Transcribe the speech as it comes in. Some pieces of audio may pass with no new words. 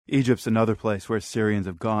Egypt's another place where Syrians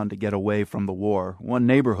have gone to get away from the war. One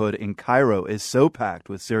neighborhood in Cairo is so packed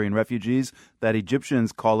with Syrian refugees that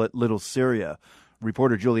Egyptians call it Little Syria.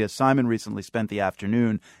 Reporter Julia Simon recently spent the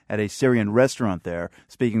afternoon at a Syrian restaurant there,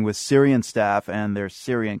 speaking with Syrian staff and their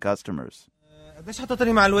Syrian customers.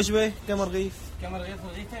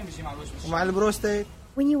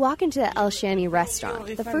 When you walk into the El Shami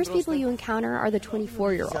restaurant, the first people you encounter are the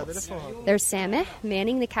 24-year-olds. There's Sameh,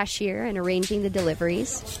 manning the cashier and arranging the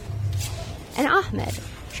deliveries, and Ahmed,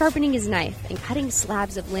 sharpening his knife and cutting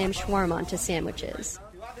slabs of lamb shawarma onto sandwiches.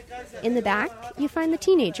 In the back, you find the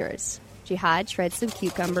teenagers. Jihad shreds some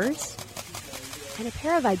cucumbers, and a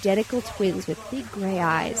pair of identical twins with big gray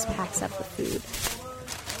eyes packs up the food.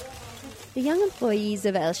 The young employees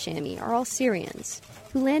of El Shami are all Syrians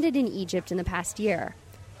who landed in Egypt in the past year.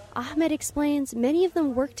 Ahmed explains many of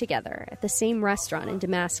them work together at the same restaurant in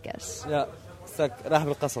Damascus.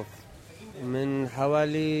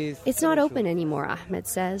 It's not open anymore, Ahmed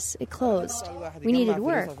says. It closed. We needed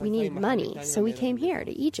work, we needed money, so we came here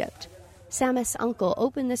to Egypt. Sameh's uncle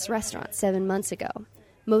opened this restaurant 7 months ago.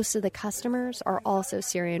 Most of the customers are also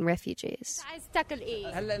Syrian refugees.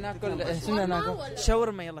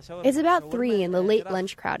 It's about 3 and the late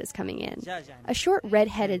lunch crowd is coming in. A short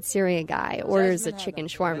red-headed Syrian guy orders a chicken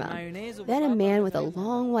shawarma. Then a man with a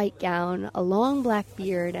long white gown, a long black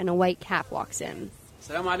beard, and a white cap walks in.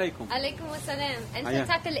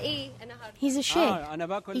 He's a sheikh.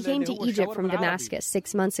 He came to Egypt from Damascus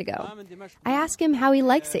 6 months ago. I ask him how he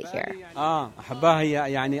likes it here. Of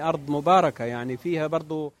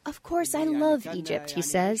course, I love Egypt, he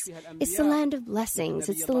says. It's the land of blessings.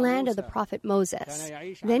 It's the land of the Prophet Moses.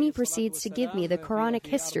 Then he proceeds to give me the Quranic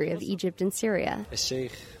history of Egypt and Syria.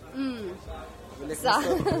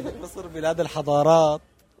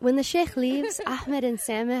 When the sheikh leaves, Ahmed and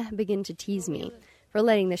Sameh begin to tease me for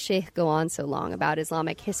letting the sheikh go on so long about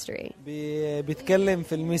Islamic history. Seriously,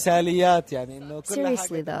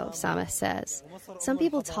 though, Sameh says, some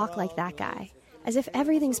people talk like that guy, as if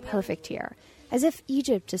everything's perfect here, as if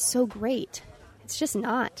Egypt is so great. It's just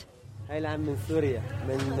not. Ahmed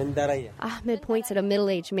points at a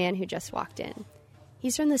middle-aged man who just walked in.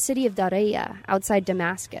 He's from the city of Daraya, outside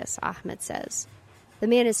Damascus, Ahmed says. The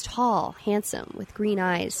man is tall, handsome, with green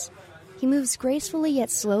eyes. He moves gracefully yet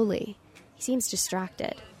slowly. He seems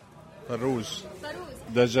distracted. I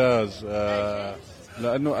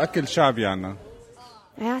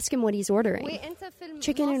ask him what he's ordering.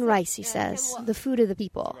 Chicken and rice, he says, the food of the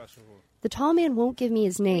people. The tall man won't give me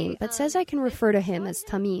his name, but says I can refer to him as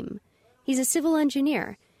Tamim. He's a civil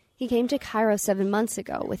engineer. He came to Cairo 7 months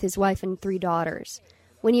ago with his wife and 3 daughters.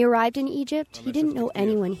 When he arrived in Egypt, he didn't know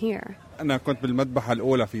anyone here. I've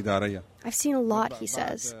seen a lot, he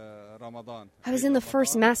says. I was in the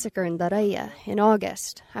first massacre in Daraya in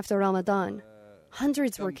August, after Ramadan.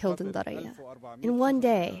 Hundreds were killed in Daraya. In one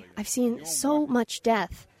day, I've seen so much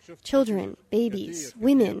death. Children, babies,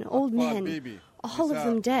 women, old men, all of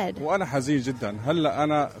them dead. I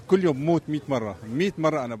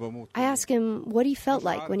ask him what he felt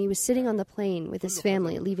like when he was sitting on the plane with his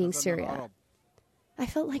family leaving Syria. I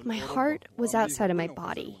felt like my heart was outside of my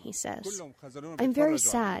body, he says. I'm very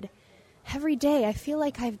sad. Every day I feel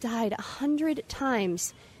like I've died 100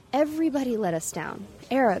 times. Everybody let us down.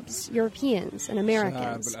 Arabs, Europeans, and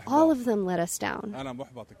Americans. All of them let us down.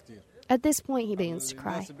 At this point, he begins to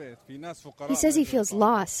cry. He says he feels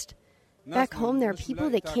lost. Back home, there are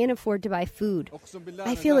people that can't afford to buy food.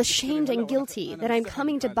 I feel ashamed and guilty that I'm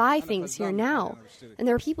coming to buy things here now. And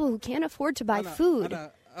there are people who can't afford to buy food.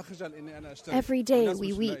 Every day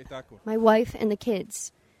we weep. My wife and the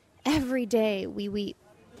kids. Every day we weep.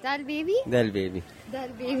 ده البيبي؟ ده البيبي. ده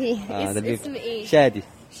البيبي. اسم ايه؟ شادي.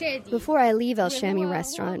 Before I leave El Shami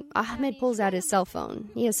restaurant, Ahmed pulls out his cell phone.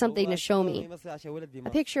 He has something to show me. A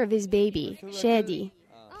picture of his baby, Shadi,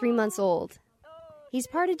 3 months old. He's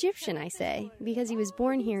part Egyptian, I say, because he was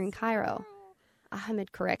born here in Cairo.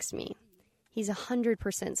 Ahmed corrects me. He's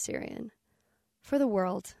 100% Syrian. For the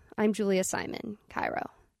World, I'm Julia Simon, Cairo.